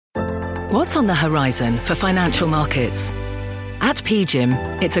What's on the horizon for financial markets? At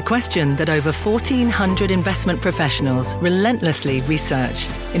PGIM, it's a question that over 1,400 investment professionals relentlessly research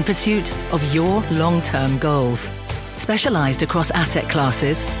in pursuit of your long-term goals. Specialized across asset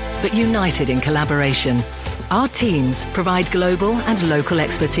classes, but united in collaboration, our teams provide global and local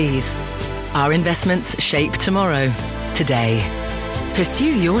expertise. Our investments shape tomorrow, today.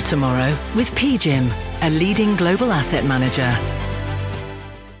 Pursue your tomorrow with PGIM, a leading global asset manager.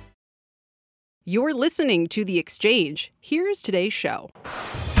 You're listening to The Exchange. Here's today's show.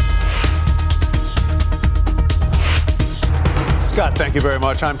 Scott, thank you very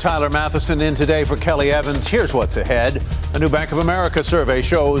much. I'm Tyler Matheson in today for Kelly Evans. Here's what's ahead. A new Bank of America survey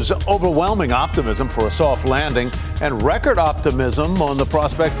shows overwhelming optimism for a soft landing and record optimism on the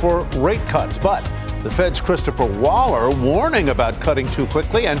prospect for rate cuts. But the Fed's Christopher Waller warning about cutting too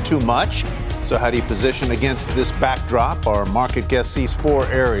quickly and too much. So how do you position against this backdrop? Our market guest sees 4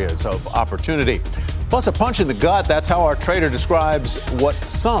 areas of opportunity. Plus a punch in the gut. That's how our trader describes what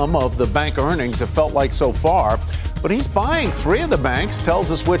some of the bank earnings have felt like so far. But he's buying 3 of the banks,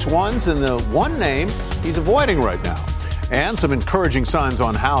 tells us which ones, and the one name he's avoiding right now. And some encouraging signs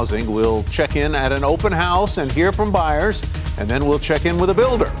on housing. We'll check in at an open house and hear from buyers, and then we'll check in with a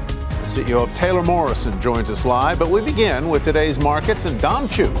builder. The CEO of Taylor Morrison joins us live, but we begin with today's markets, and Dom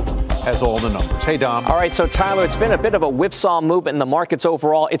Chu has all the numbers. Hey, Dom. All right, so Tyler, it's been a bit of a whipsaw movement in the markets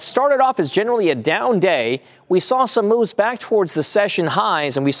overall. It started off as generally a down day. We saw some moves back towards the session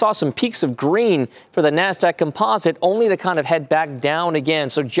highs, and we saw some peaks of green for the NASDAQ composite, only to kind of head back down again.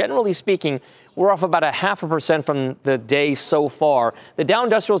 So generally speaking, we're off about 0.5% from the day so far. The Dow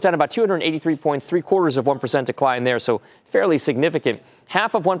Industrial is down about 283 points, 0.75% decline there, so fairly significant.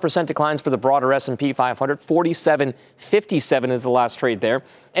 0.5% declines for the broader S&P 500, 47.57 is the last trade there,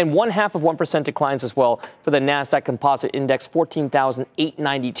 and 0.5% declines as well for the NASDAQ Composite Index,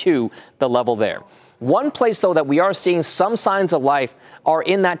 14,892, the level there. One place, though, that we are seeing some signs of life are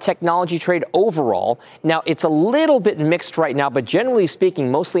in that technology trade overall. Now, it's a little bit mixed right now, but generally speaking,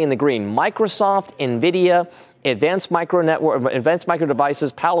 mostly in the green. Microsoft, NVIDIA, Advanced Micro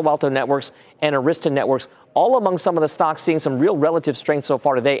Devices, Palo Alto Networks, and Arista Networks, all among some of the stocks seeing some real relative strength so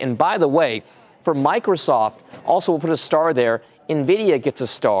far today. And by the way, for Microsoft, also we'll put a star there. NVIDIA gets a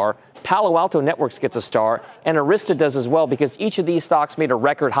star. Palo Alto Networks gets a star, and Arista does as well, because each of these stocks made a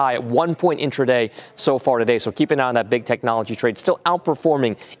record high at one point intraday so far today. So keep an eye on that big technology trade, still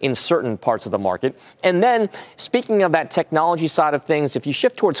outperforming in certain parts of the market. And then, speaking of that technology side of things, if you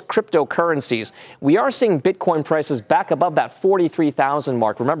shift towards cryptocurrencies, we are seeing Bitcoin prices back above that 43,000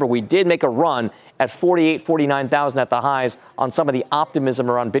 mark. Remember, we did make a run at 48, 49,000 at the highs on some of the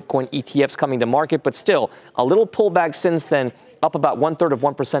optimism around Bitcoin ETFs coming to market, but still a little pullback since then, up about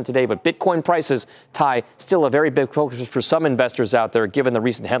 1/3% today. But Bitcoin prices, Ty, still a very big focus for some investors out there, given the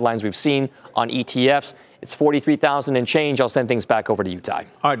recent headlines we've seen on ETFs. It's 43,000 and change. I'll send things back over to you, Ty.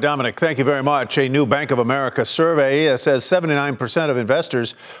 All right, Dominic, thank you very much. A new Bank of America survey says 79% of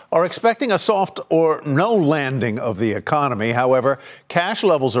investors are expecting a soft or no landing of the economy. However, cash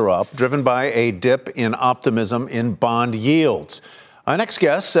levels are up, driven by a dip in optimism in bond yields. Our next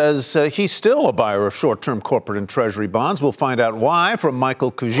guest says he's still a buyer of short-term corporate and treasury bonds. We'll find out why from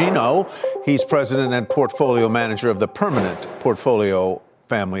Michael Cugino. He's president and portfolio manager of the Permanent Portfolio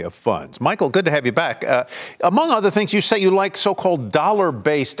family of funds. Michael, good to have you back. Among other things, you say you like so-called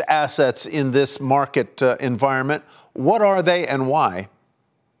dollar-based assets in this market environment. What are they and why?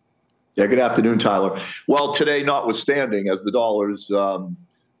 Yeah, good afternoon, Tyler. Well, today, notwithstanding, as the dollar's gone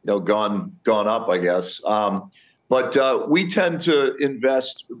up, I guess. But we tend to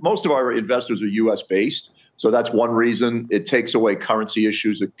invest, most of our investors are U.S. based. So that's one reason. It takes away currency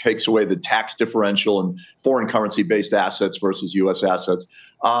issues. It takes away the tax differential in foreign currency based assets versus U.S. assets.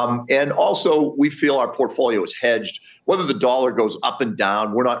 And also we feel our portfolio is hedged. Whether the dollar goes up and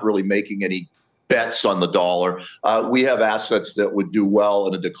down, we're not really making any bets on the dollar. We have assets that would do well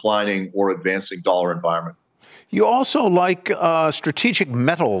in a declining or advancing dollar environment. You also like strategic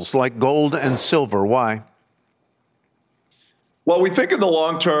metals like gold and silver. Why? Well, we think in the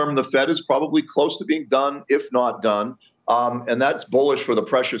long term, the Fed is probably close to being done, if not done. And that's bullish for the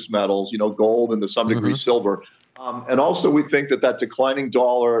precious metals, gold and to some degree silver. And also we think that declining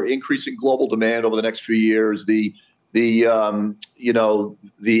dollar, increasing global demand over the next few years, the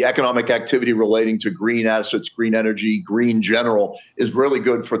economic activity relating to green assets, green energy, green general is really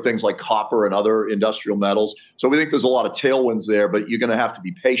good for things like copper and other industrial metals. So we think there's a lot of tailwinds there, but you're going to have to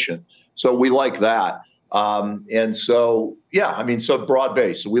be patient. So we like that. So broad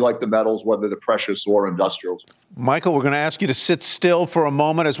base. So we like the metals, whether they're precious or industrials. Michael, we're going to ask you to sit still for a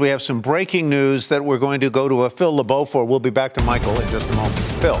moment as we have some breaking news that we're going to go to Phil LeBeau for. We'll be back to Michael in just a moment.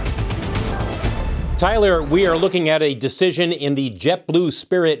 Phil. Tyler, we are looking at a decision in the JetBlue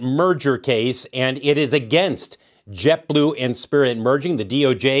Spirit merger case, and it is against JetBlue and Spirit merging. The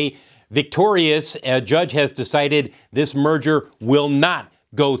DOJ victorious. A judge has decided this merger will not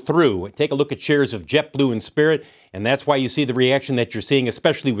go through. Take a look at shares of JetBlue and Spirit, and that's why you see the reaction that you're seeing,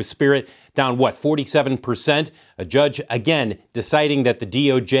 especially with Spirit down, 47%. A judge, again, deciding that the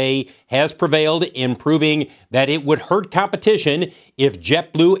DOJ has prevailed in proving that it would hurt competition if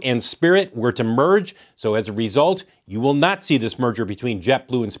JetBlue and Spirit were to merge. So as a result, you will not see this merger between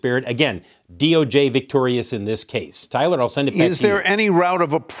JetBlue and Spirit. Again, DOJ victorious in this case. Tyler, I'll send it back to you. Is there any route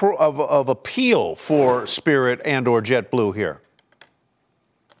of appeal for Spirit and or JetBlue here?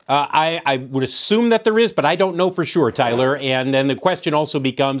 I would assume that there is, but I don't know for sure, Tyler. And then the question also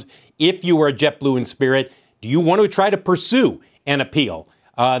becomes, if you are JetBlue and Spirit, do you want to try to pursue an appeal?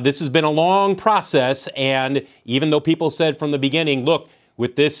 This has been a long process, and even though people said from the beginning, look,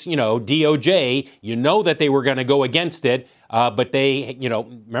 with this, DOJ, that they were going to go against it, but they,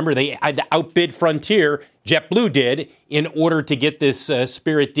 remember, they had to outbid Frontier, JetBlue did, in order to get this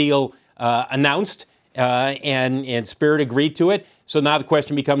Spirit deal announced, and Spirit agreed to it. So now the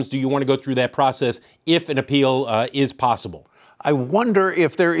question becomes, do you want to go through that process if an appeal is possible? I wonder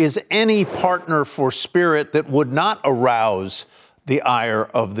if there is any partner for Spirit that would not arouse the ire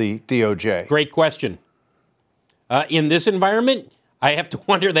of the DOJ. Great question. In this environment, I have to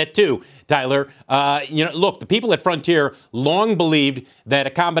wonder that too, Tyler. Look, the people at Frontier long believed that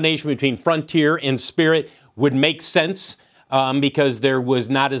a combination between Frontier and Spirit would make sense because there was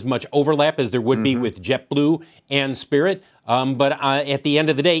not as much overlap as there would be with JetBlue and Spirit. But at the end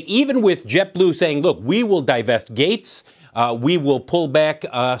of the day, even with JetBlue saying, look, we will divest gates, we will pull back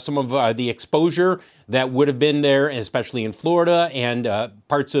some of the exposure that would have been there, especially in Florida and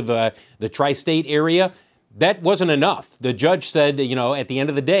parts of the tri-state area, that wasn't enough. The judge said, at the end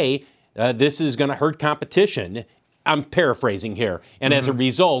of the day, this is going to hurt competition. I'm paraphrasing here. And as a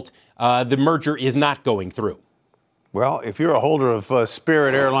result, the merger is not going through. Well, if you're a holder of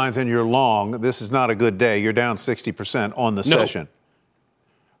Spirit Airlines and you're long, this is not a good day. You're down 60% on the session.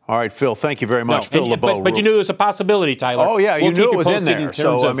 All right, Phil, thank you very much. Phil LeBeau. But you knew it was a possibility, Tyler. Oh, yeah, you knew it was in there. In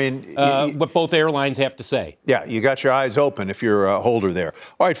terms of what both airlines have to say. Yeah, you got your eyes open if you're a holder there.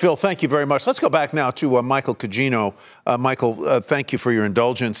 All right, Phil, thank you very much. Let's go back now to Michael Cugino. Michael, thank you for your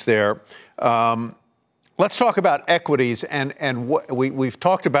indulgence there. Let's talk about equities, and what we've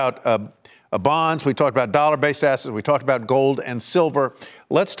talked about bonds, we talked about dollar-based assets, we talked about gold and silver.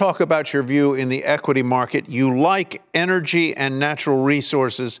 Let's talk about your view in the equity market. You like energy and natural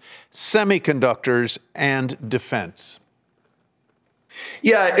resources, semiconductors, and defense.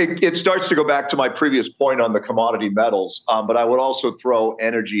 Yeah, it starts to go back to my previous point on the commodity metals, but I would also throw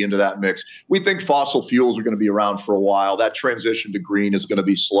energy into that mix. We think fossil fuels are going to be around for a while. That transition to green is going to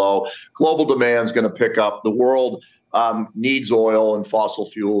be slow. Global demand is going to pick up. The world needs oil and fossil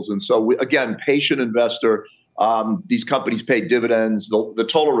fuels. And so, again, patient investor. These companies pay dividends. The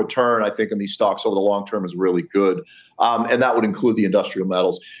total return, I think, in these stocks over the long term is really good. And that would include the industrial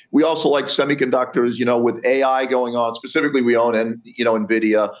metals. We also like semiconductors, with AI going on. Specifically, we own,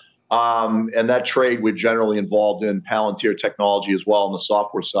 NVIDIA. And that trade we're generally involved in Palantir Technology as well on the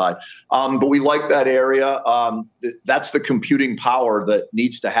software side. But we like that area. That's the computing power that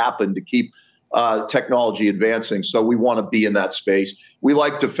needs to happen to keep technology advancing. So we want to be in that space. We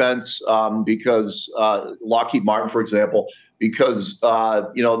like defense because Lockheed Martin, for example, because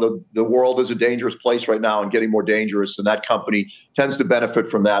the world is a dangerous place right now and getting more dangerous. And that company tends to benefit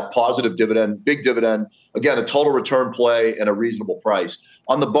from that positive dividend, big dividend, again, a total return play and a reasonable price.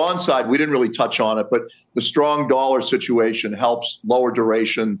 On the bond side, we didn't really touch on it, but the strong dollar situation helps lower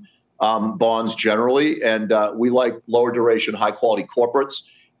duration bonds generally. And we like lower duration, high quality corporates.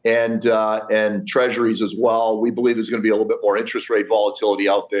 And treasuries as well. We believe there's going to be a little bit more interest rate volatility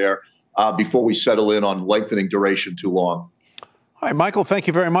out there before we settle in on lengthening duration too long. All right, Michael, thank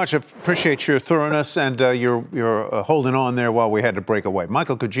you very much. I appreciate your thoroughness and your holding on there while we had to break away.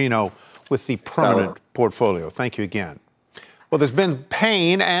 Michael Cugino with the Permanent Portfolio. Thank you again. Well, there's been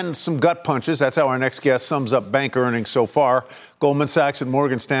pain and some gut punches. That's how our next guest sums up bank earnings so far. Goldman Sachs and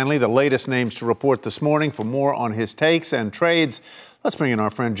Morgan Stanley, the latest names to report this morning. For more on his takes and trades, let's bring in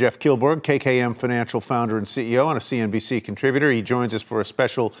our friend Jeff Kilburg, KKM Financial founder and CEO and a CNBC contributor. He joins us for a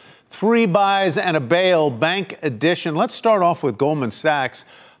special 3 buys and a bail bank edition. Let's start off with Goldman Sachs.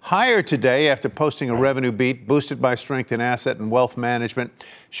 Higher today after posting a revenue beat boosted by strength in asset and wealth management.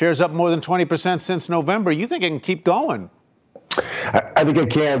 Shares up more than 20% since November. You think it can keep going? I think it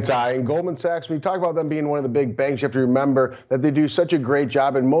can, Ty. And Goldman Sachs, when you talk about them being one of the big banks, you have to remember that they do such a great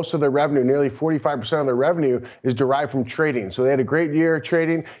job, and most of their revenue, nearly 45% of their revenue, is derived from trading. So they had a great year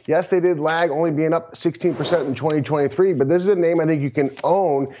trading. Yes, they did lag, only being up 16% in 2023, but this is a name I think you can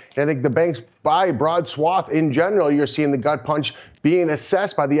own, and I think the banks, by broad swath in general, you're seeing the gut punch being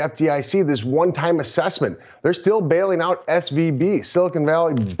assessed by the FDIC, this one-time assessment. They're still bailing out SVB, Silicon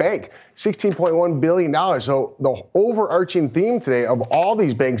Valley Bank, $16.1 billion. So the overarching theme today of all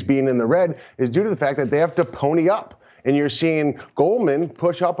these banks being in the red is due to the fact that they have to pony up. And you're seeing Goldman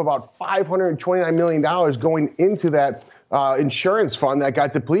push up about $529 million going into that insurance fund that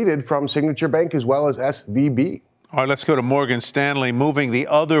got depleted from Signature Bank as well as SVB. All right, let's go to Morgan Stanley, moving the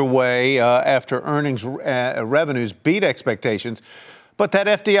other way after earnings revenues beat expectations. But that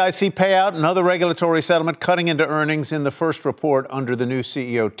FDIC payout and other regulatory settlement cutting into earnings in the first report under the new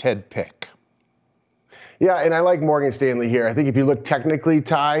CEO, Ted Pick. Yeah, and I like Morgan Stanley here. I think if you look technically,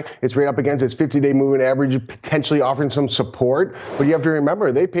 Ty, it's right up against its 50-day moving average, potentially offering some support. But you have to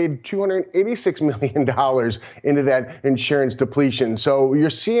remember, they paid $286 million into that insurance depletion. So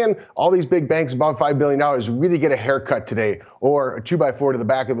you're seeing all these big banks above $5 billion really get a haircut today, or a 2x4 to the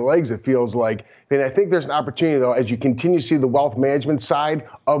back of the legs, it feels like. And I think there's an opportunity, though, as you continue to see the wealth management side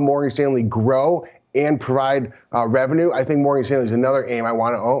of Morgan Stanley grow and provide revenue. I think Morgan Stanley is another aim I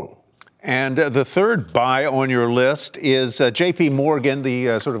want to own. And the third buy on your list is JP Morgan,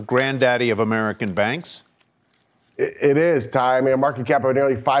 the sort of granddaddy of American banks. It is, Ty. I mean, a market cap of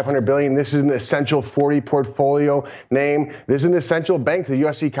nearly $500 billion. This is an essential 40 portfolio name. This is an essential bank to the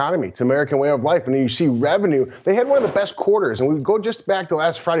U.S. economy, to American way of life. And you see revenue. They had one of the best quarters. And we go just back to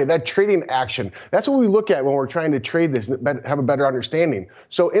last Friday, that trading action. That's what we look at when we're trying to trade this and have a better understanding.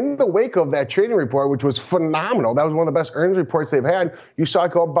 So in the wake of that trading report, which was phenomenal, that was one of the best earnings reports they've had, you saw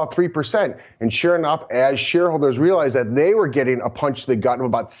it go up about 3%. And sure enough, as shareholders realized that they were getting a punch to the gut of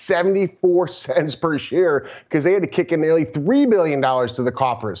about 74 cents per share, because they had to kick in nearly $3 billion to the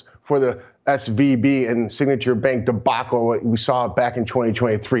coffers for the SVB and Signature Bank debacle we saw back in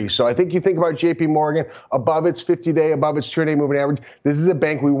 2023. So I think you think about JP Morgan above its 50-day, above its 2-day moving average. This is a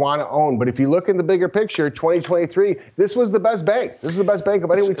bank we want to own. But if you look in the bigger picture, 2023, this was the best bank. This is the best bank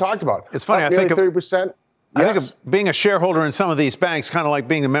of anything we talked about. It's funny. I think 30%. I think of being a shareholder in some of these banks kind of like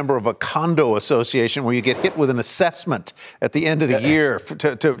being a member of a condo association where you get hit with an assessment at the end of the year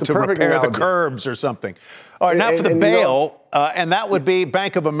to repair the curbs or something. All right, now for the bail, and that would be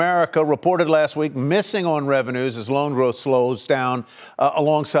Bank of America reported last week missing on revenues as loan growth slows down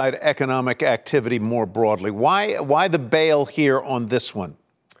alongside economic activity more broadly. Why the bail here on this one?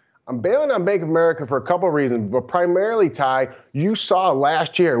 I'm bailing on Bank of America for a couple of reasons, but primarily, Ty, you saw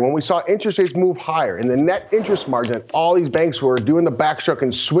last year when we saw interest rates move higher and the net interest margin, all these banks were doing the backstroke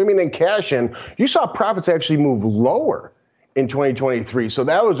and swimming in cash in, you saw profits actually move lower in 2023. So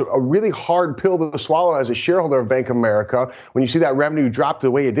that was a really hard pill to swallow as a shareholder of Bank of America. When you see that revenue drop the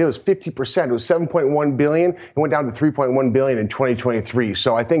way it did, it was 50%. It was $7.1 billion. It went down to $3.1 billion in 2023.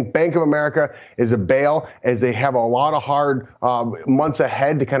 So I think Bank of America is a bail as they have a lot of hard months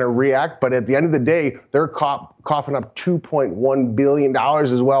ahead to kind of react. But at the end of the day, they're coughing up $2.1 billion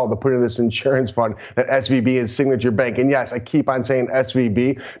as well to put in this insurance fund that SVB and Signature Bank. And yes, I keep on saying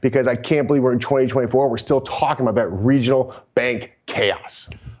SVB because I can't believe we're in 2024. We're still talking about that regional bank chaos.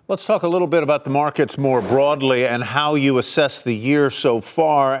 Let's talk a little bit about the markets more broadly and how you assess the year so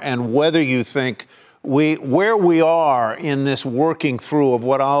far and whether you think where we are in this working through of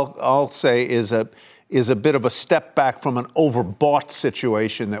what I'll say is a bit of a step back from an overbought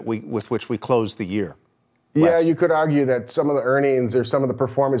situation with which we closed the year. Yeah, you could argue that some of the earnings or some of the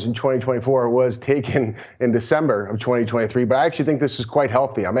performance in 2024 was taken in December of 2023, but I actually think this is quite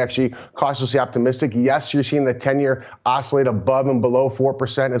healthy. I'm actually cautiously optimistic. Yes, you're seeing the 10-year oscillate above and below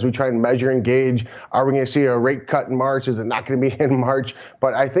 4% as we try and measure and gauge. Are we going to see a rate cut in March? Is it not going to be in March?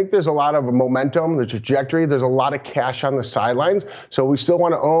 But I think there's a lot of momentum, the trajectory. There's a lot of cash on the sidelines. So we still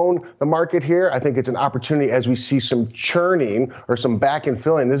want to own the market here. I think it's an opportunity as we see some churning or some back and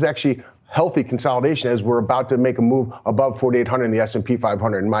filling. This is actually healthy consolidation as we're about to make a move above 4,800 in the S&P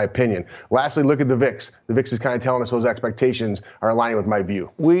 500, in my opinion. Lastly, look at the VIX. The VIX is kind of telling us those expectations are aligning with my view.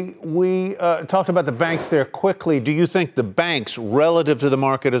 We talked about the banks there quickly. Do you think the banks, relative to the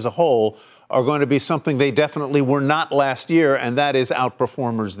market as a whole, are going to be something they definitely were not last year, and that is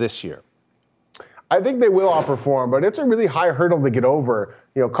outperformers this year? I think they will outperform, but it's a really high hurdle to get over,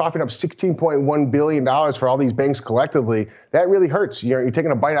 coughing up $16.1 billion for all these banks collectively, that really hurts. You're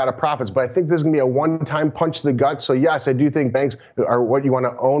taking a bite out of profits, but I think this is going to be a one-time punch to the gut. So yes, I do think banks are what you want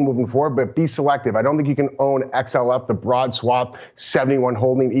to own moving forward, but be selective. I don't think you can own XLF, the broad swath 71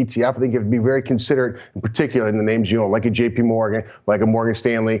 holding ETF. I think you have to be very considerate, in particular in the names you own, like a JP Morgan, like a Morgan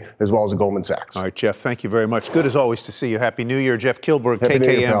Stanley, as well as a Goldman Sachs. All right, Jeff, thank you very much. Good as always to see you. Happy New Year. Jeff Kilburg,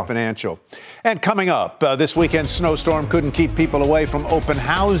 KKM Financial. And coming up, this weekend's snowstorm couldn't keep people away from open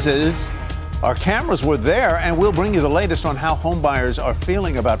houses. Our cameras were there, and we'll bring you the latest on how homebuyers are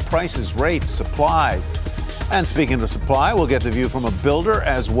feeling about prices, rates, supply. And speaking of supply, we'll get the view from a builder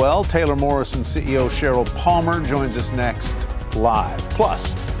as well. Taylor Morrison CEO Cheryl Palmer joins us next live.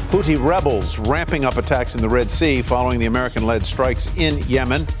 Plus, Houthi rebels ramping up attacks in the Red Sea following the American-led strikes in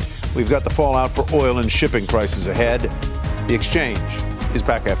Yemen. We've got the fallout for oil and shipping prices ahead. The Exchange is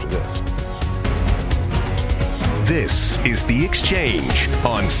back after this. This is The Exchange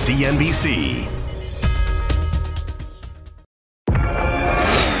on CNBC.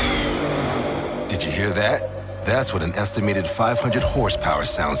 Did you hear that? That's what an estimated 500 horsepower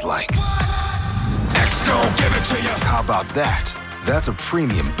sounds like. Next, go give it to you. How about that? That's a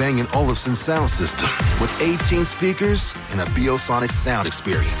premium Bang & Olufsen sound system with 18 speakers and a Biosonic sound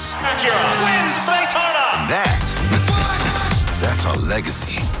experience. And that's our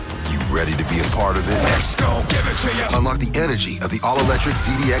legacy. You ready to be a part of it? Let's go, give it to you. Unlock the energy of the all-electric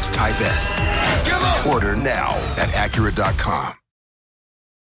ZDX Type S. Order now at Acura.com.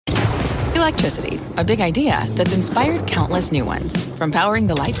 Electricity, a big idea that's inspired countless new ones. From powering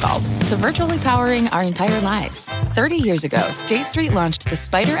the light bulb to virtually powering our entire lives. 30 years ago, State Street launched the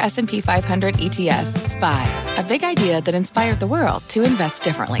Spider S&P 500 ETF, SPY. A big idea that inspired the world to invest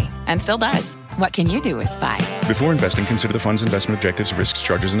differently. And still does. What can you do with SPY? Before investing, consider the fund's investment objectives, risks,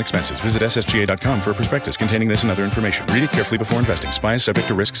 charges, and expenses. Visit ssga.com for a prospectus containing this and other information. Read it carefully before investing. SPY is subject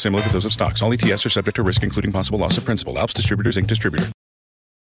to risks similar to those of stocks. All ETFs are subject to risk, including possible loss of principal. Alps Distributors, Inc. Distributor.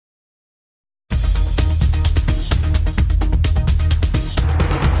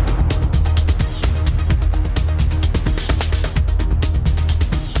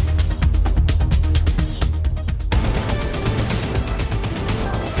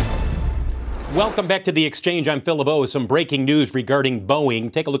 Welcome back to The Exchange. I'm Phil LeBeau with some breaking news regarding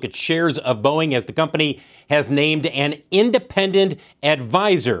Boeing. Take a look at shares of Boeing as the company has named an independent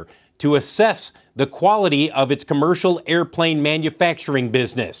advisor to assess the quality of its commercial airplane manufacturing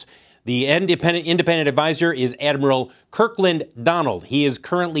business. The independent advisor is Admiral Kirkland Donald. He is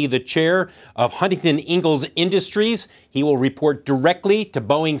currently the chair of Huntington Ingalls Industries. He will report directly to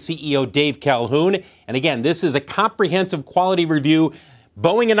Boeing CEO Dave Calhoun. And again, this is a comprehensive quality review.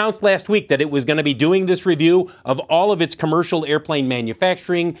 Boeing announced last week that it was going to be doing this review of all of its commercial airplane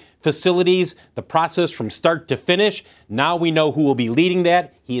manufacturing facilities, the process from start to finish. Now we know who will be leading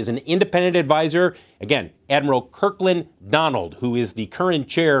that. He is an independent advisor. Again, Admiral Kirkland Donald, who is the current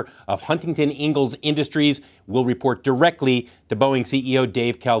chair of Huntington Ingalls Industries, will report directly to Boeing CEO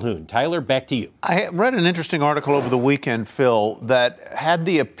Dave Calhoun. Tyler, back to you. I read an interesting article over the weekend, Phil, that had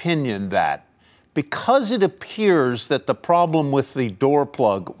the opinion that because it appears that the problem with the door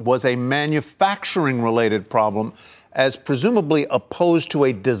plug was a manufacturing-related problem, as presumably opposed to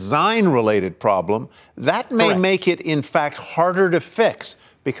a design-related problem, that may make it, in fact, harder to fix.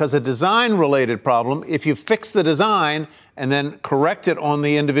 Because a design-related problem, if you fix the design and then correct it on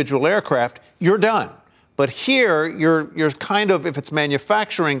the individual aircraft, you're done. But here, you're kind of, if it's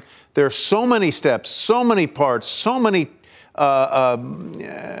manufacturing, there are so many steps, so many parts, so many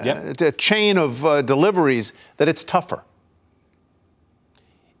a chain of deliveries that it's tougher.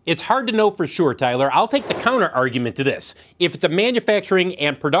 It's hard to know for sure, Tyler. I'll take the counter argument to this. If it's a manufacturing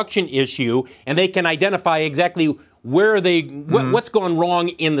and production issue and they can identify exactly where what's gone wrong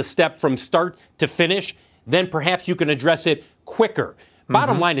in the step from start to finish, then perhaps you can address it quicker.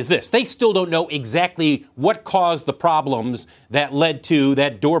 Bottom line is this. They still don't know exactly what caused the problems that led to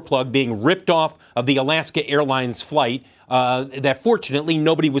that door plug being ripped off of the Alaska Airlines flight. That fortunately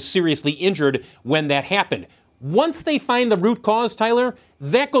nobody was seriously injured when that happened. Once they find the root cause, Tyler,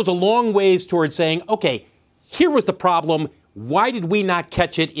 that goes a long ways towards saying, okay, here was the problem. Why did we not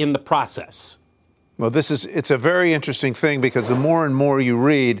catch it in the process? Well, it's a very interesting thing because the more and more you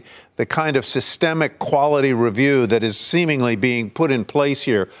read, the kind of systemic quality review that is seemingly being put in place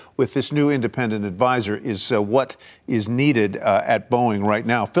here with this new independent advisor is what is needed at Boeing right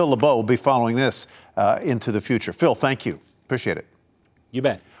now. Phil LeBeau will be following this into the future. Phil, thank you. Appreciate it. You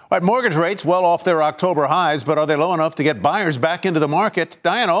bet. All right, mortgage rates well off their October highs, but are they low enough to get buyers back into the market?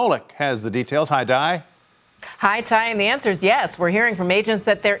 Diana Olick has the details. Hi, Di. Hi, Ty, and the answer is yes. We're hearing from agents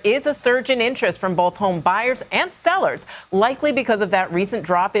that there is a surge in interest from both home buyers and sellers, likely because of that recent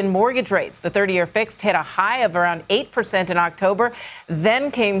drop in mortgage rates. The 30-year fixed hit a high of around 8% in October,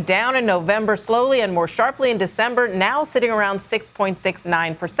 then came down in November slowly and more sharply in December, now sitting around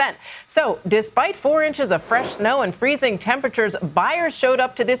 6.69%. So despite 4 inches of fresh snow and freezing temperatures, buyers showed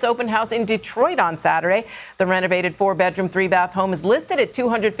up to this open house in Detroit on Saturday. The renovated 4-bedroom, 3-bath home is listed at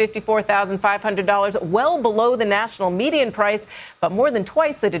 $254,500, well below the national median price, but more than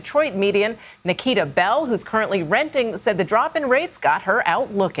twice the Detroit median. Nikita Bell, who's currently renting, said the drop in rates got her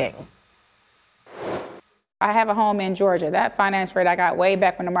out looking. I have a home in Georgia. That finance rate I got way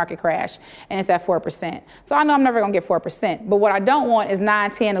back when the market crashed, and it's at 4%. So I know I'm never going to get 4%. But what I don't want is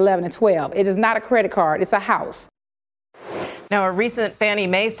 9, 10, 11, and 12. It is not a credit card. It's a house. Now, a recent Fannie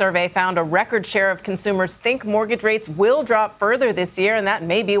Mae survey found a record share of consumers think mortgage rates will drop further this year, and that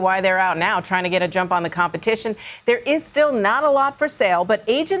may be why they're out now trying to get a jump on the competition. There is still not a lot for sale, but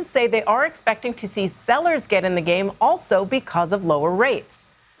agents say they are expecting to see sellers get in the game also because of lower rates.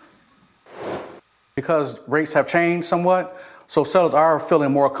 Because rates have changed somewhat, so sellers are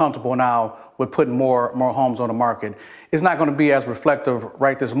feeling more comfortable now with putting more homes on the market. It's not going to be as reflective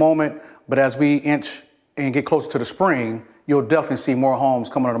right this moment, but as we inch and get closer to the spring, you'll definitely see more homes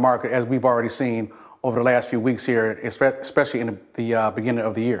coming on the market, as we've already seen over the last few weeks here, especially in the beginning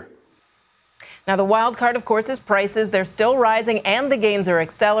of the year. Now, the wild card, of course, is prices. They're still rising and the gains are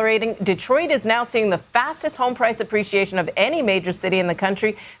accelerating. Detroit is now seeing the fastest home price appreciation of any major city in the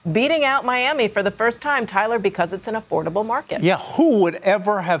country, beating out Miami for the first time, Tyler, because it's an affordable market. Yeah, who would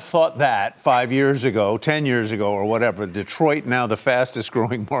ever have thought that 5 years ago, 10 years ago, or whatever? Detroit now the fastest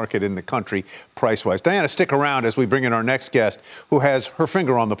growing market in the country price-wise. Diana, stick around as we bring in our next guest, who has her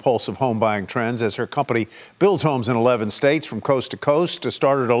finger on the pulse of home buying trends as her company builds homes in 11 states from coast to coast. To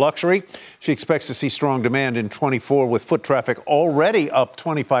starter to luxury, she expects to see strong demand in 24, with foot traffic already up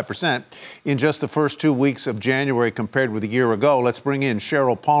 25% in just the first 2 weeks of January compared with a year ago. Let's bring in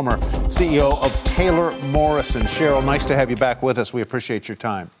Cheryl Palmer, CEO of Taylor Morrison. Cheryl, nice to have you back with us. We appreciate your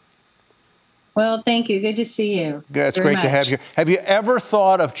time. Well, thank you. Good to see you. Yeah, it's great to have you. Have you ever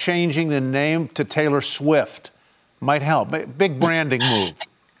thought of changing the name to Taylor Swift? Might help. Big branding move.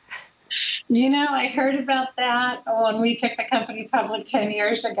 You know, I heard about that when we took the company public 10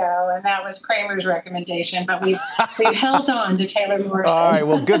 years ago, and that was Kramer's recommendation. But we've held on to Taylor Morrison. All right,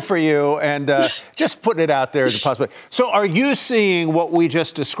 well, good for you. And just putting it out there as a possibility. So are you seeing what we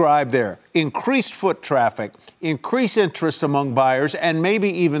just described there? Increased foot traffic, increased interest among buyers, and maybe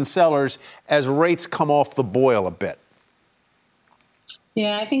even sellers as rates come off the boil a bit?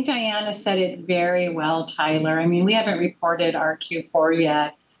 Yeah, I think Diana said it very well, Tyler. I mean, we haven't reported our Q4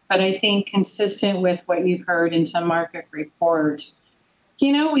 yet. But I think consistent with what you've heard in some market reports,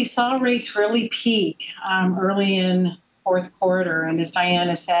 you know, we saw rates really peak early in fourth quarter. And as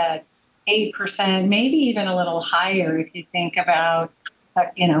Diana said, 8%, maybe even a little higher if you think about,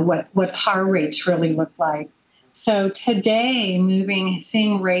 what par rates really look like. So today,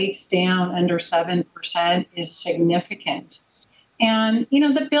 seeing rates down under 7% is significant. And, you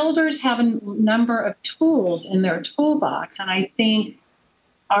know, the builders have a number of tools in their toolbox. And I think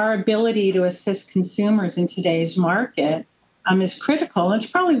our ability to assist consumers in today's market is critical.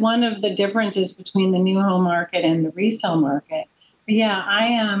 It's probably one of the differences between the new home market and the resale market. But yeah,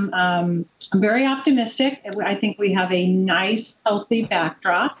 I'm very optimistic. I think we have a nice, healthy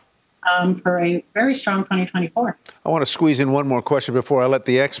backdrop for a very strong 2024. I want to squeeze in one more question before I let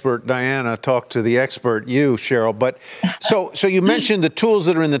the expert, Diana, talk to the expert, you, Cheryl. But so you mentioned the tools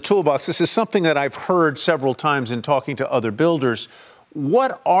that are in the toolbox. This is something that I've heard several times in talking to other builders.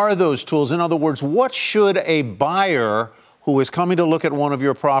 What are those tools? In other words, what should a buyer who is coming to look at one of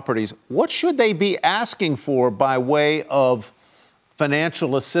your properties, what should they be asking for by way of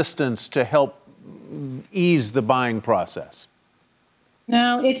financial assistance to help ease the buying process?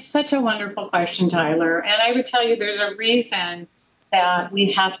 No, it's such a wonderful question, Tyler. And I would tell you there's a reason that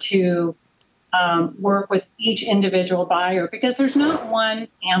we have to work with each individual buyer, because there's not one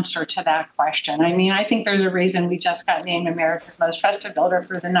answer to that question. I mean, I think there's a reason we just got named America's Most Trusted Builder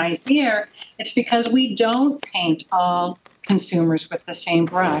for the 9th year. It's because we don't paint all consumers with the same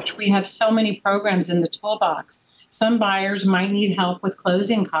brush. We have so many programs in the toolbox. Some buyers might need help with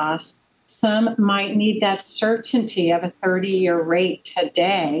closing costs. Some might need that certainty of a 30-year rate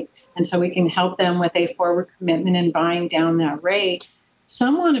today. And so we can help them with a forward commitment in buying down that rate.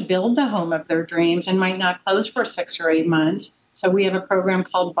 Some want to build the home of their dreams and might not close for 6 or 8 months. So we have a program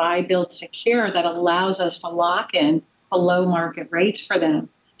called Buy, Build, Secure that allows us to lock in below market rates for them.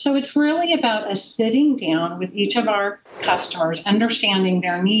 So it's really about us sitting down with each of our customers, understanding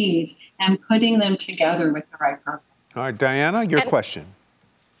their needs, and putting them together with the right program. All right, Diana, your question.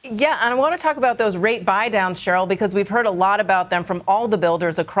 Yeah, and I want to talk about those rate buy downs, Cheryl, because we've heard a lot about them from all the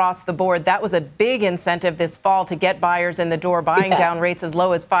builders across the board. That was a big incentive this fall to get buyers in the door, buying down rates as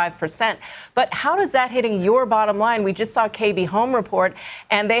low as 5%. But how does that hitting your bottom line? We just saw KB Home report,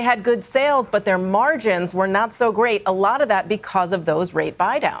 and they had good sales, but their margins were not so great. A lot of that because of those rate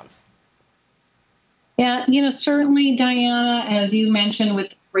buy downs. Yeah, certainly, Diana, as you mentioned,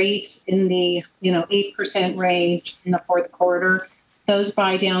 with rates in the, 8% range in the fourth quarter, those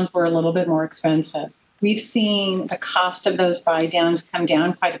buy downs were a little bit more expensive. We've seen the cost of those buy downs come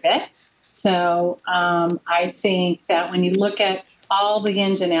down quite a bit. So I think that when you look at all the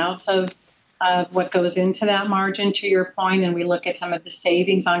ins and outs of what goes into that margin, to your point, and we look at some of the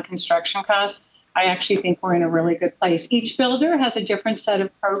savings on construction costs, I actually think we're in a really good place. Each builder has a different set of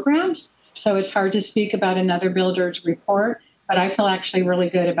programs, so it's hard to speak about another builder's report, but I feel actually really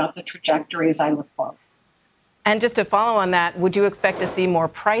good about the trajectory as I look forward. And just to follow on that, would you expect to see more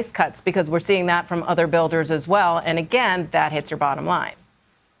price cuts? Because we're seeing that from other builders as well. And again, that hits your bottom line.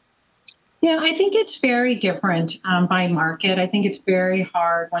 Yeah, I think it's very different by market. I think it's very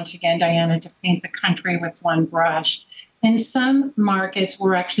hard, once again, Diana, to paint the country with one brush. In some markets,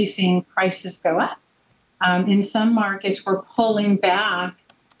 we're actually seeing prices go up. In some markets, we're pulling back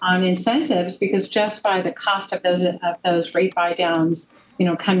on incentives because just by the cost of those rate buy downs,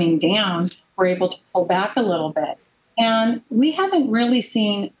 coming down, we're able to pull back a little bit. And we haven't really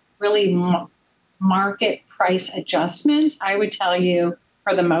seen market price adjustments, I would tell you,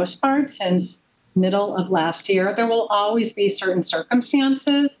 for the most part, since middle of last year. There will always be certain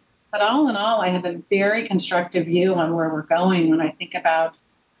circumstances, but all in all, I have a very constructive view on where we're going when I think about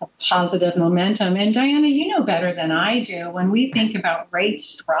a positive momentum. And Diana, you know better than I do, when we think about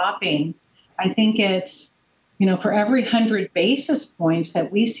rates dropping, I think it's, for every 100 basis points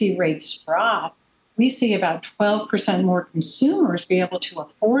that we see rates drop, we see about 12% more consumers be able to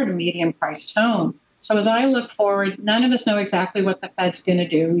afford a medium-priced home. So as I look forward, none of us know exactly what the Fed's going to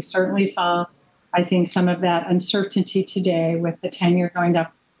do. We certainly saw, I think, some of that uncertainty today with the 10-year going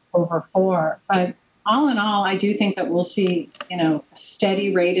up over 4. But all in all, I do think that we'll see, a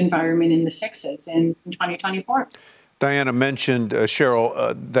steady rate environment in the 6s in 2024. Diana mentioned,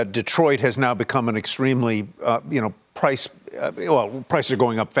 Cheryl, that Detroit has now become an extremely, prices are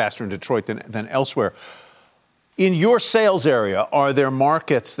going up faster in Detroit than elsewhere. In your sales area, are there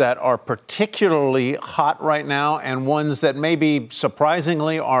markets that are particularly hot right now and ones that maybe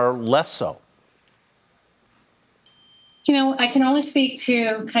surprisingly are less so? I can only speak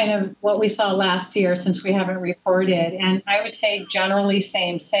to kind of what we saw last year since we haven't reported. And I would say generally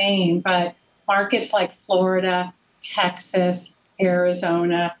same, but markets like Florida, Texas,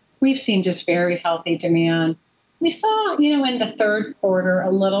 Arizona, we've seen just very healthy demand. We saw, in the third quarter, a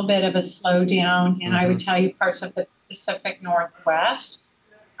little bit of a slowdown, and I would tell you parts of the Pacific Northwest.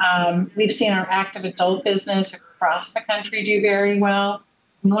 We've seen our active adult business across the country do very well.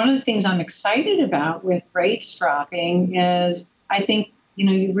 And one of the things I'm excited about with rates dropping is I think,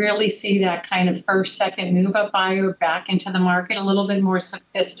 you really see that kind of first, second move-up buyer back into the market, a little bit more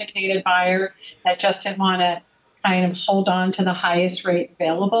sophisticated buyer that just didn't want to kind of hold on to the highest rate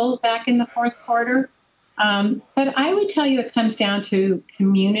available back in the fourth quarter. But I would tell you it comes down to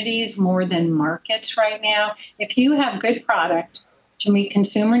communities more than markets right now. If you have good product to meet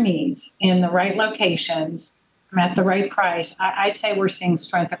consumer needs in the right locations at the right price, I'd say we're seeing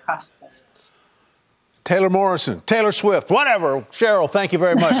strength across the business. Taylor Morrison, Taylor Swift, whatever. Cheryl, thank you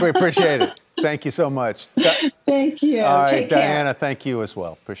very much. We appreciate it. Thank you so much. Thank you. All right, Take care. Diana, thank you as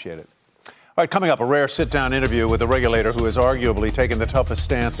well. Appreciate it. All right, coming up, a rare sit-down interview with a regulator who has arguably taken the toughest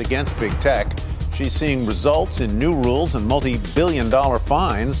stance against big tech. She's seeing results in new rules and multi-billion-dollar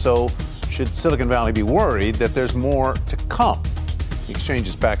fines, so should Silicon Valley be worried that there's more to come? The Exchange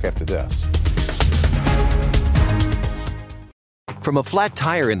is back after this. From a flat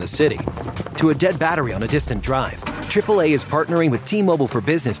tire in the city to a dead battery on a distant drive, AAA is partnering with T-Mobile for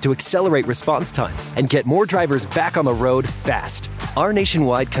Business to accelerate response times and get more drivers back on the road fast. Our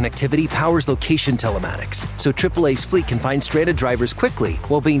nationwide connectivity powers location telematics, so AAA's fleet can find stranded drivers quickly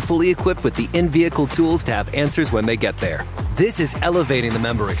while being fully equipped with the in-vehicle tools to have answers when they get there. This is elevating the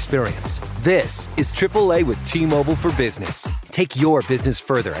member experience. This is AAA with T-Mobile for Business. Take your business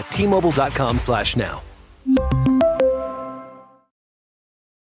further at T-Mobile.com/now.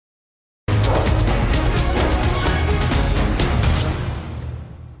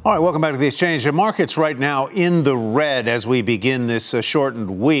 All right, welcome back to the Exchange. The market's right now in the red as we begin this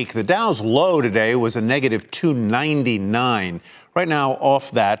shortened week. The Dow's low today was a negative 299. Right now,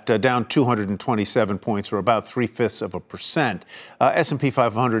 off that, down 227 points, or about 0.3%. S&P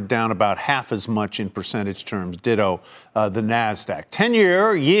 500 down about half as much in percentage terms. Ditto the NASDAQ.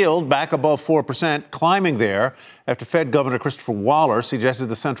 10-year yield back above 4%, climbing there after Fed Governor Christopher Waller suggested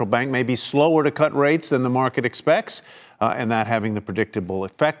the central bank may be slower to cut rates than the market expects, and that having the predictable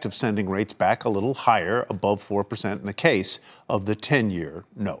effect of sending rates back a little higher, above 4% in the case of the 10-year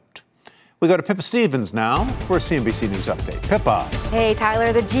note. We go to Pippa Stevens now for a CNBC News update. Pippa. Hey,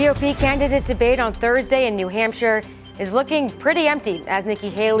 Tyler. The GOP candidate debate on Thursday in New Hampshire is looking pretty empty, as Nikki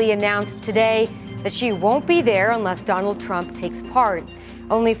Haley announced today that she won't be there unless Donald Trump takes part.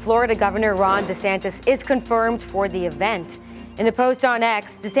 Only Florida Governor Ron DeSantis is confirmed for the event. In a post on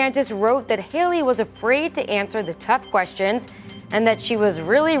X, DeSantis wrote that Haley was afraid to answer the tough questions and that she was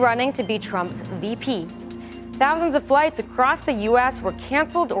really running to be Trump's VP. Thousands of flights across the U.S. were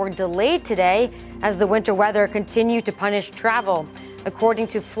canceled or delayed today as the winter weather continued to punish travel. According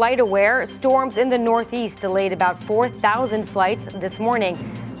to FlightAware, storms in the Northeast delayed about 4,000 flights this morning.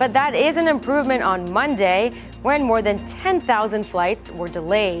 But that is an improvement on Monday, when more than 10,000 flights were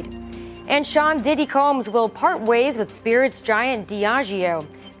delayed. And Sean Diddy Combs will part ways with spirits giant Diageo.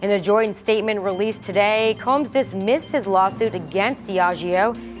 In a joint statement released today, Combs dismissed his lawsuit against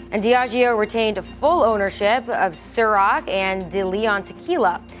Diageo, and Diageo retained full ownership of Ciroc and De Leon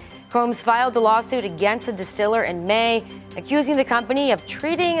tequila. Combs filed the lawsuit against the distiller in May, accusing the company of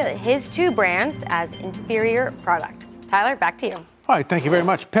treating his two brands as inferior product. Tyler, back to you. All right, thank you very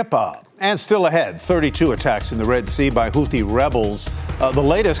much, Pippa. And still ahead, 32 attacks in the Red Sea by Houthi rebels, the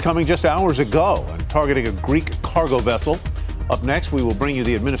latest coming just hours ago and targeting a Greek cargo vessel. Up next, we will bring you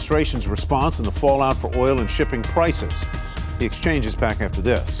the administration's response and the fallout for oil and shipping prices. The Exchange is back after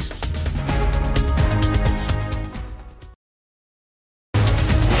this.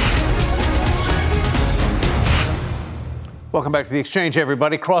 Welcome back to The Exchange,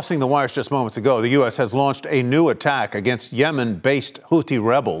 everybody. Crossing the wires just moments ago, the U.S. has launched a new attack against Yemen-based Houthi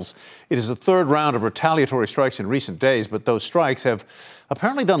rebels. It is the third round of retaliatory strikes in recent days, but those strikes have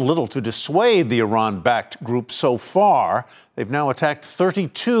apparently done little to dissuade the Iran-backed group so far. They've now attacked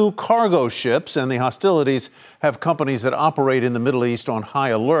 32 cargo ships, and the hostilities have companies that operate in the Middle East on high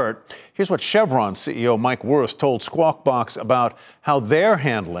alert. Here's what Chevron's CEO Mike Wirth told Squawk Box about how they're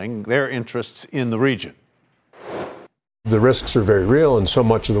handling their interests in the region. The risks are very real, and so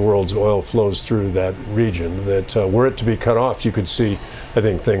much of the world's oil flows through that region that were it to be cut off, you could see, I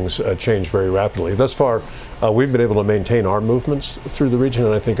think, things change very rapidly. Thus far, we've been able to maintain our movements through the region,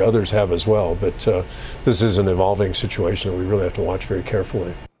 and I think others have as well. But this is an evolving situation that we really have to watch very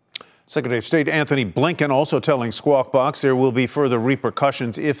carefully. Secretary of State Anthony Blinken also telling Squawk Box there will be further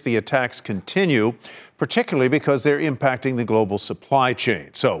repercussions if the attacks continue, particularly because they're impacting the global supply chain.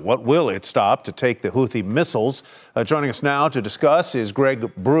 So what will it stop to take the Houthi missiles? Joining us now to discuss is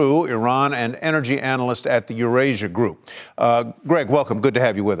Greg Brew, Iran and energy analyst at the Eurasia Group. Greg, welcome. Good to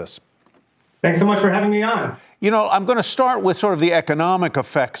have you with us. Thanks so much for having me on. You know, I'm going to start with sort of the economic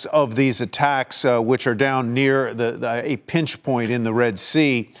effects of these attacks, which are down near a pinch point in the Red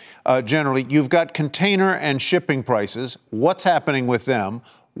Sea. Generally, you've got container and shipping prices. What's happening with them?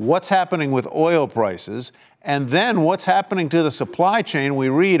 What's happening with oil prices? And then what's happening to the supply chain? We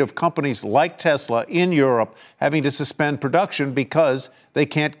read of companies like Tesla in Europe having to suspend production because they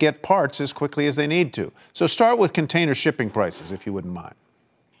can't get parts as quickly as they need to. So start with container shipping prices, if you wouldn't mind.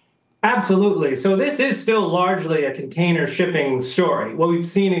 Absolutely. So this is still largely a container shipping story. Well, we've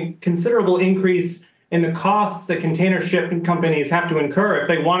seen a considerable increase in the costs that container shipping companies have to incur if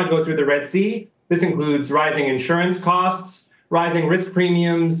they want to go through the Red Sea. This includes rising insurance costs, rising risk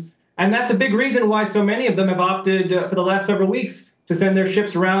premiums, and that's a big reason why so many of them have opted for the last several weeks to send their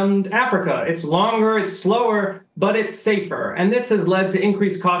ships around Africa. It's longer, it's slower, but it's safer. And this has led to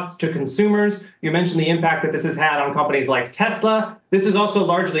increased costs to consumers. You mentioned the impact that this has had on companies like Tesla. This is also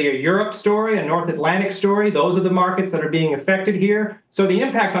largely a Europe story, a North Atlantic story. Those are the markets that are being affected here. So the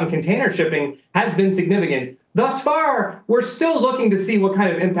impact on container shipping has been significant. Thus far, we're still looking to see what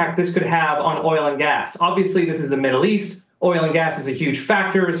kind of impact this could have on oil and gas. Obviously, this is the Middle East. Oil and gas is a huge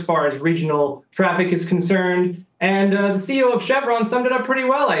factor as far as regional traffic is concerned. And the CEO of Chevron summed it up pretty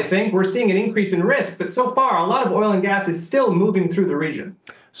well, I think. We're seeing an increase in risk, but so far, a lot of oil and gas is still moving through the region.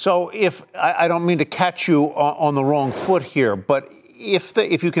 So if I don't mean to catch you on the wrong foot here, but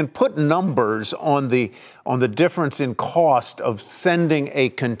if you can put numbers on the difference in cost of sending a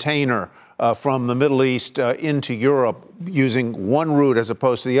container from the Middle East into Europe using one route as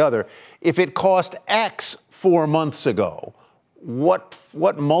opposed to the other, if it cost X 4 months ago,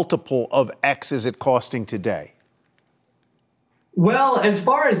 what multiple of X is it costing today? Well, as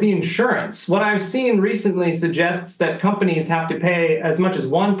far as the insurance, what I've seen recently suggests that companies have to pay as much as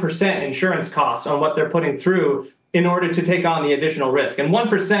 1% insurance costs on what they're putting through in order to take on the additional risk. And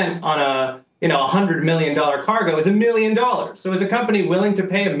 1% on a $100 million cargo is $1 million. So is a company willing to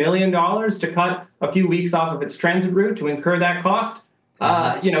pay $1 million to cut a few weeks off of its transit route to incur that cost?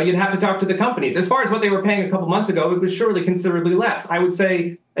 You'd have to talk to the companies. As far as what they were paying a couple months ago, it was surely considerably less. I would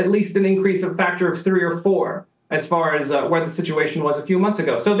say at least an increase of a factor of 3 or 4 as far as where the situation was a few months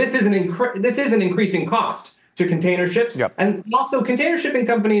ago. So this is an increasing cost to container ships. Yep. And also container shipping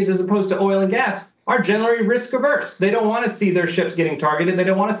companies, as opposed to oil and gas, are generally risk averse. They don't want to see their ships getting targeted. They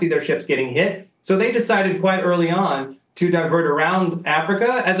don't want to see their ships getting hit. So they decided quite early on to divert around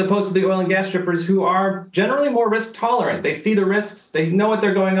Africa, as opposed to the oil and gas shippers who are generally more risk tolerant. They see the risks, they know what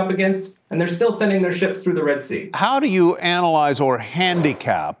they're going up against, and they're still sending their ships through the Red Sea. How do you analyze or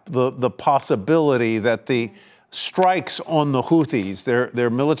handicap the possibility that the strikes on the Houthis, their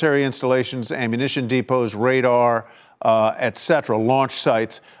military installations, ammunition depots, radar, et cetera, launch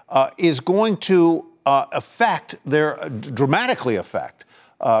sites, is going to dramatically affect,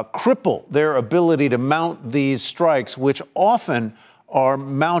 cripple their ability to mount these strikes, which often are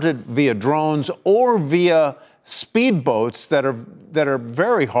mounted via drones or via speedboats that are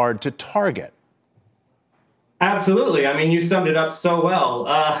very hard to target? Absolutely. I mean, you summed it up so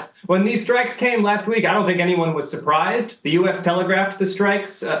well. When these strikes came last week, I don't think anyone was surprised. The U.S. telegraphed the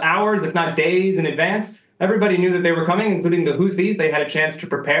strikes hours, if not days, in advance. Everybody knew that they were coming, including the Houthis. They had a chance to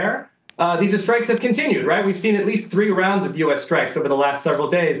prepare. These strikes have continued, right? We've seen at least 3 rounds of U.S. strikes over the last several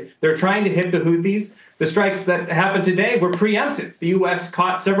days. They're trying to hit the Houthis. The strikes that happened today were preemptive. The U.S.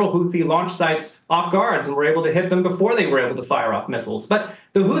 caught several Houthi launch sites off guards and were able to hit them before they were able to fire off missiles. But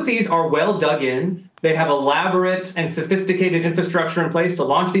the Houthis are well dug in. They have elaborate and sophisticated infrastructure in place to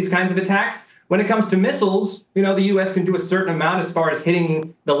launch these kinds of attacks. When it comes to missiles, the U.S. can do a certain amount as far as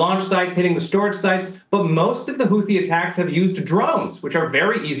hitting the launch sites, hitting the storage sites, but most of the Houthi attacks have used drones, which are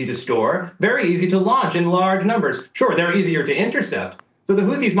very easy to store, very easy to launch in large numbers. Sure, they're easier to intercept. So the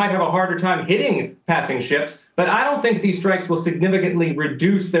Houthis might have a harder time hitting passing ships, but I don't think these strikes will significantly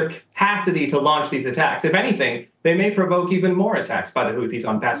reduce their capacity to launch these attacks. If anything, they may provoke even more attacks by the Houthis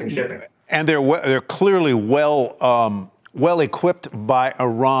on passing shipping. And they're clearly well equipped by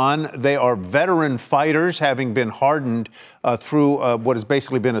Iran. They are veteran fighters, having been hardened through what has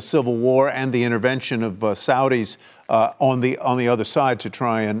basically been a civil war and the intervention of Saudis on the other side to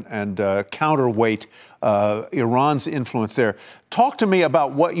try and counterweight Iran's influence there. Talk to me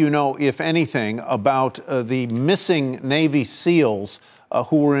about what you know, if anything, about the missing Navy SEALs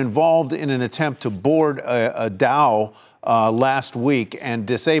who were involved in an attempt to board a dhow last week and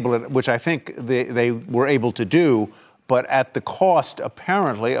disable it, which I think they were able to do, but at the cost,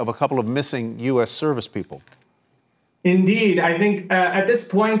 apparently, of a couple of missing U.S. service people. Indeed. I think at this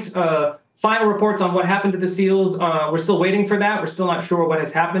point, final reports on what happened to the SEALs, we're still waiting for that. We're still not sure what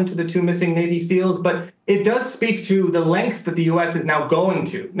has happened to the 2 missing Navy SEALs, but it does speak to the lengths that the U.S. is now going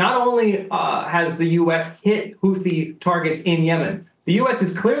to. Not only has the U.S. hit Houthi targets in Yemen, the U.S.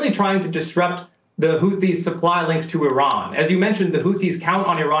 is clearly trying to disrupt the Houthis' supply link to Iran. As you mentioned, the Houthis count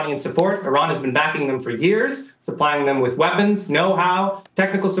on Iranian support. Iran has been backing them for years, supplying them with weapons, know-how,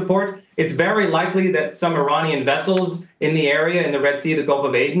 technical support. It's very likely that some Iranian vessels in the area, in the Red Sea, the Gulf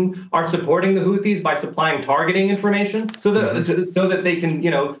of Aden, are supporting the Houthis by supplying targeting information so that they can,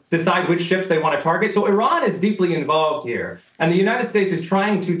 decide which ships they want to target. So Iran is deeply involved here. And the United States is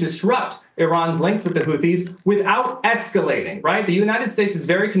trying to disrupt Iran's link with the Houthis without escalating, right? The United States is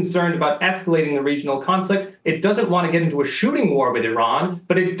very concerned about escalating the regional conflict. It doesn't want to get into a shooting war with Iran,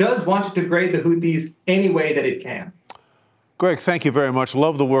 but it does want to degrade the Houthis any way that it can. Greg, thank you very much.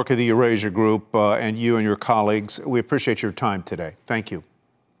 Love the work of the Eurasia Group and you and your colleagues. We appreciate your time today. Thank you.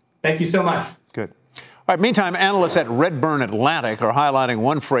 Thank you so much. Good. All right, meantime, analysts at Redburn Atlantic are highlighting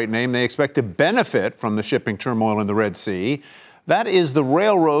one freight name they expect to benefit from the shipping turmoil in the Red Sea. That is the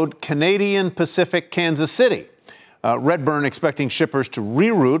railroad Canadian Pacific Kansas City. Redburn expecting shippers to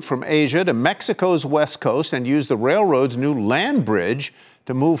reroute from Asia to Mexico's west coast and use the railroad's new land bridge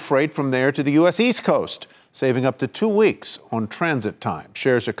to move freight from there to the U.S. East Coast, saving up to 2 weeks on transit time.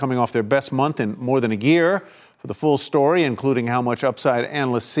 Shares are coming off their best month in more than a year. For the full story, including how much upside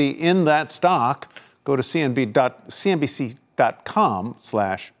analysts see in that stock, go to cnbc.com/pro.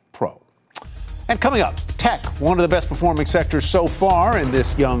 And coming up, tech, one of the best performing sectors so far in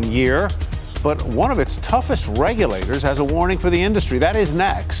this young year, but one of its toughest regulators has a warning for the industry. That is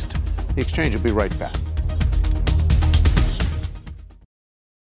next. The Exchange will be right back.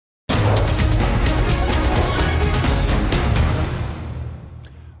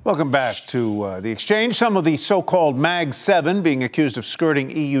 Welcome back to The Exchange. Some of the so-called Mag 7 being accused of skirting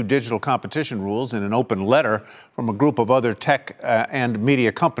EU digital competition rules in an open letter from a group of other tech and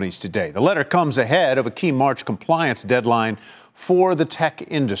media companies today. The letter comes ahead of a key March compliance deadline for the tech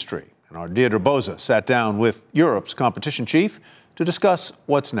industry. And our Deirdre Boza sat down with Europe's competition chief to discuss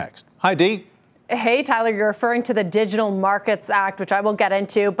what's next. Hi, Dee. Hey, Tyler, you're referring to the Digital Markets Act, which I will get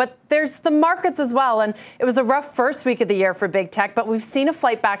into, but there's the markets as well. And it was a rough first week of the year for big tech, but we've seen a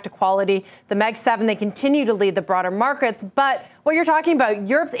flight back to quality. The Mag 7, they continue to lead the broader markets. But what you're talking about,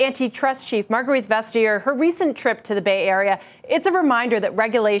 Europe's antitrust chief, Marguerite Vestager, her recent trip to the Bay Area, it's a reminder that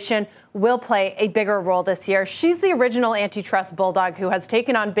regulation will play a bigger role this year. She's the original antitrust bulldog who has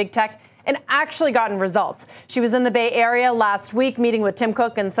taken on big tech and actually gotten results. She was in the Bay Area last week, meeting with Tim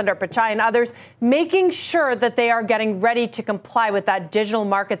Cook and Sundar Pichai and others, making sure that they are getting ready to comply with that Digital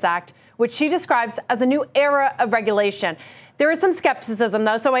Markets Act, which she describes as a new era of regulation. There is some skepticism,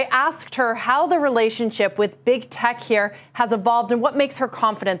 though, so I asked her how the relationship with big tech here has evolved and what makes her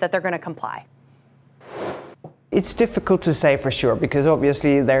confident that they're going to comply. It's difficult to say for sure, because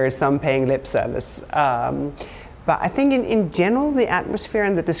obviously there is some paying lip service. But I think in general, the atmosphere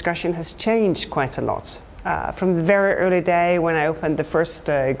and the discussion has changed quite a lot. From the very early day when I opened the first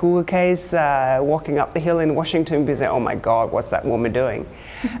Google case, walking up the hill in Washington, we say, oh my God, what's that woman doing?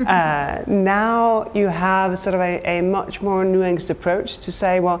 Now you have sort of a much more nuanced approach to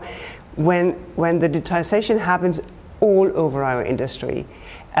say, well, when the digitization happens all over our industry,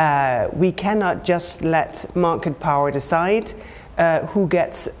 we cannot just let market power decide who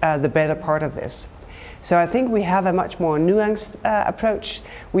gets the better part of this. So I think we have a much more nuanced approach.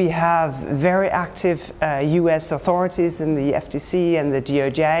 We have very active US authorities in the FTC and the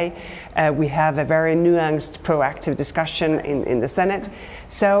DOJ. We have a very nuanced, proactive discussion in the Senate.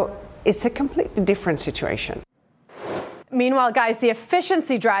 So it's a completely different situation. Meanwhile, guys, the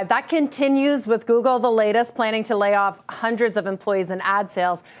efficiency drive, that continues with Google, the latest, planning to lay off hundreds of employees in ad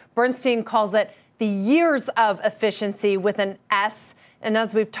sales. Bernstein calls it the years of efficiency with an S. And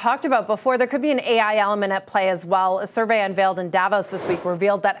as we've talked about before, there could be an AI element at play as well. A survey unveiled in Davos this week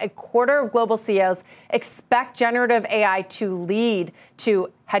revealed that a quarter of global CEOs expect generative AI to lead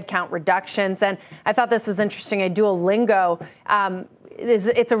to headcount reductions. And I thought this was interesting. Duolingo,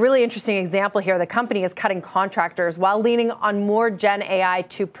 it's a really interesting example here. The company is cutting contractors while leaning on more Gen AI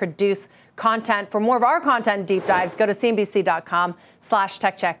to produce content. For more of our content deep dives, go to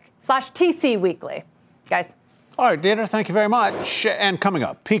cnbc.com/techcheck/TC Weekly. Guys. All right, Deirdre, thank you very much. And coming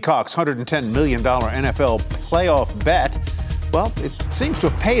up, Peacock's $110 million NFL playoff bet. Well, it seems to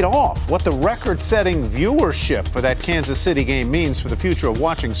have paid off. What the record-setting viewership for that Kansas City game means for the future of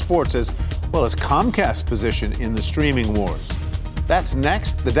watching sports, as well as Comcast's position in the streaming wars. That's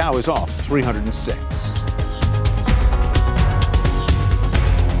next. The Dow is off 306.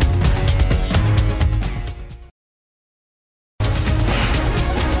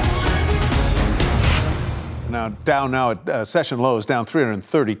 Now, down now at session lows, down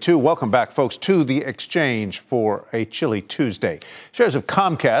 332. Welcome back, folks, to The Exchange for a chilly Tuesday. Shares of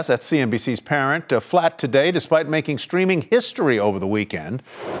Comcast, that's CNBC's parent, flat today despite making streaming history over the weekend.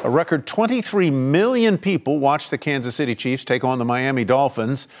 A record 23 million people watched the Kansas City Chiefs take on the Miami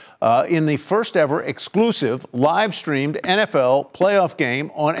Dolphins in the first ever exclusive live-streamed NFL playoff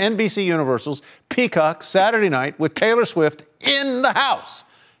game on NBC Universal's Peacock Saturday night with Taylor Swift in the house.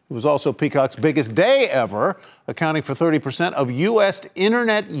 It was also Peacock's biggest day ever, accounting for 30% of U.S.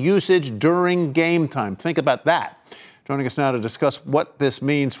 internet usage during game time. Think about that. Joining us now to discuss what this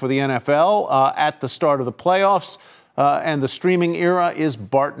means for the NFL at the start of the playoffs and the streaming era is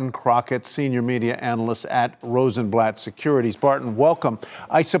Barton Crockett, senior media analyst at Rosenblatt Securities. Barton, welcome.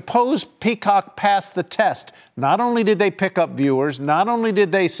 I suppose Peacock passed the test. Not only did they pick up viewers, not only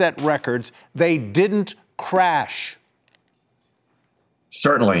did they set records, they didn't crash.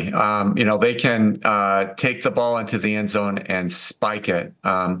 Certainly. They can take the ball into the end zone and spike it.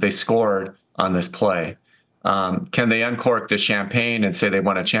 They scored on this play. Can they uncork the champagne and say they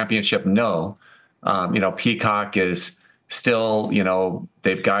won a championship? No. Peacock is still,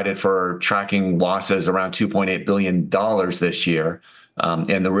 they've guided for tracking losses around $2.8 billion this year.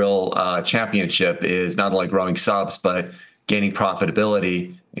 And the real championship is not only growing subs, but gaining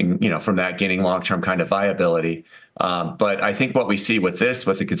profitability and, from that gaining long-term kind of viability. But I think what we see with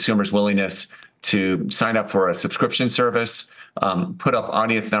the consumer's willingness to sign up for a subscription service, put up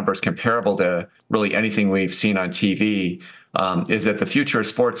audience numbers comparable to really anything we've seen on TV, is that the future of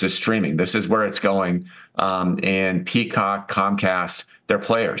sports is streaming. This is where it's going. And Peacock, Comcast, they're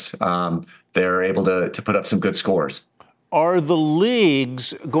players. They're able to put up some good scores. Are the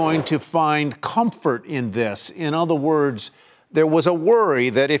leagues going to find comfort in this? In other words, there was a worry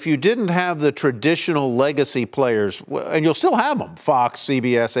that if you didn't have the traditional legacy players, and you'll still have them, Fox,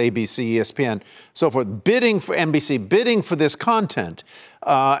 CBS, ABC, ESPN, so forth, bidding for NBC, bidding for this content,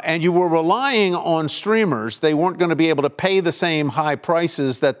 and you were relying on streamers, they weren't going to be able to pay the same high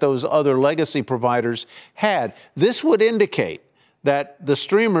prices that those other legacy providers had. This would indicate that the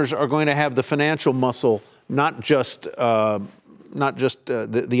streamers are going to have the financial muscle, not just the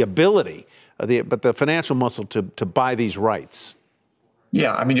ability, but the financial muscle to buy these rights.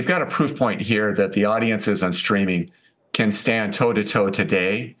 Yeah, I mean, you've got a proof point here that the audiences on streaming can stand toe-to-toe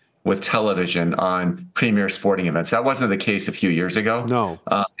today with television on premier sporting events. That wasn't the case a few years ago. No.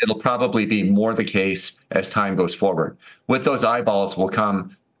 It'll probably be more the case as time goes forward. With those eyeballs will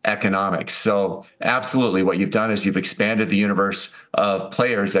come economics. So absolutely what you've done is you've expanded the universe of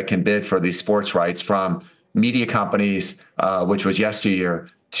players that can bid for these sports rights from media companies, which was yesteryear,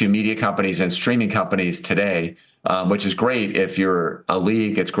 to media companies and streaming companies today, which is great if you're a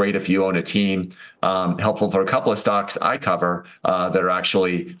league. It's great if you own a team. Helpful for a couple of stocks I cover that are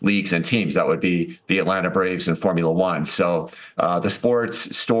actually leagues and teams. That would be the Atlanta Braves and Formula One. So the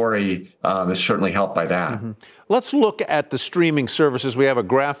sports story is certainly helped by that. Mm-hmm. Let's look at the streaming services. We have a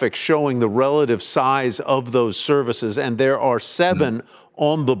graphic showing the relative size of those services, and there are 7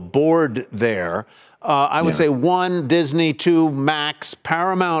 on the board there. I would say 1, Disney, 2, Max.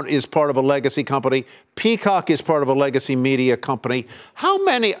 Paramount is part of a legacy company. Peacock is part of a legacy media company.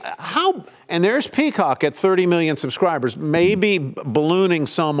 And there's Peacock at 30 million subscribers, maybe ballooning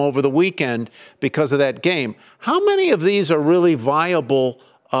some over the weekend because of that game. How many of these are really viable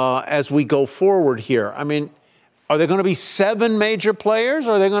as we go forward here? I mean, are there going to be 7 major players,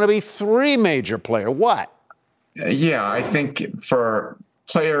 or are there going to be 3 major players? What? Yeah, I think for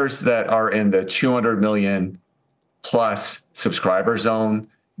players that are in the 200 million plus subscriber zone,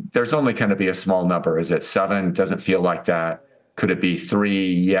 there's only going to be a small number. Is it 7? Doesn't feel like that. Could it be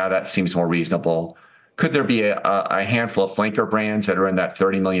 3? Yeah, that seems more reasonable. Could there be a handful of flanker brands that are in that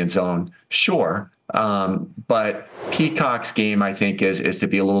 30 million zone? Sure. But Peacock's game, I think, is to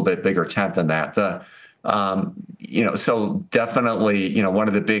be a little bit bigger tent than that. So definitely, one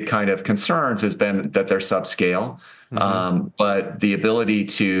of the big kind of concerns has been that they're subscale. But the ability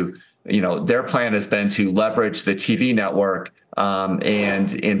to, their plan has been to leverage the TV network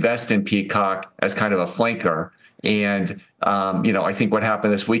and invest in Peacock as kind of a flanker. And, I think what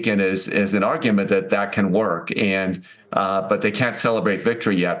happened this weekend is an argument that can work. And but they can't celebrate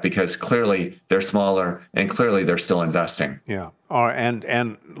victory yet because clearly they're smaller and clearly they're still investing. Yeah,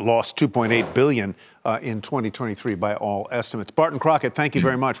 and lost $2.8 billion in 2023 by all estimates. Barton Crockett, thank you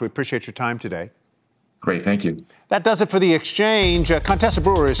very much. We appreciate your time today. Great, thank you. That does it for the exchange. Contessa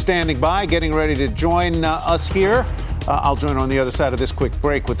Brewer is standing by, getting ready to join us here. I'll join on the other side of this quick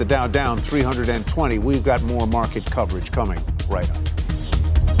break with the Dow down 320. We've got more market coverage coming right up.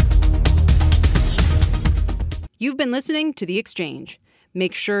 You've been listening to The Exchange.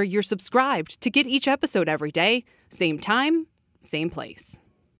 Make sure you're subscribed to get each episode every day, same time, same place.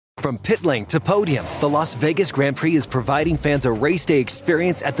 From pit lane to podium, the Las Vegas Grand Prix is providing fans a race day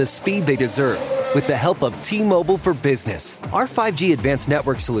experience at the speed they deserve. With the help of T-Mobile for Business, our 5G advanced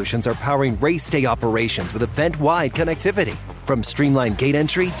network solutions are powering race day operations with event-wide connectivity. From streamlined gate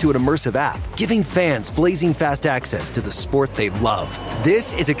entry to an immersive app, giving fans blazing fast access to the sport they love.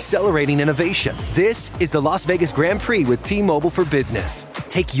 This is accelerating innovation. This is the Las Vegas Grand Prix with T-Mobile for Business.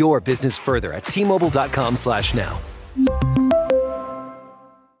 Take your business further at T-Mobile.com/now.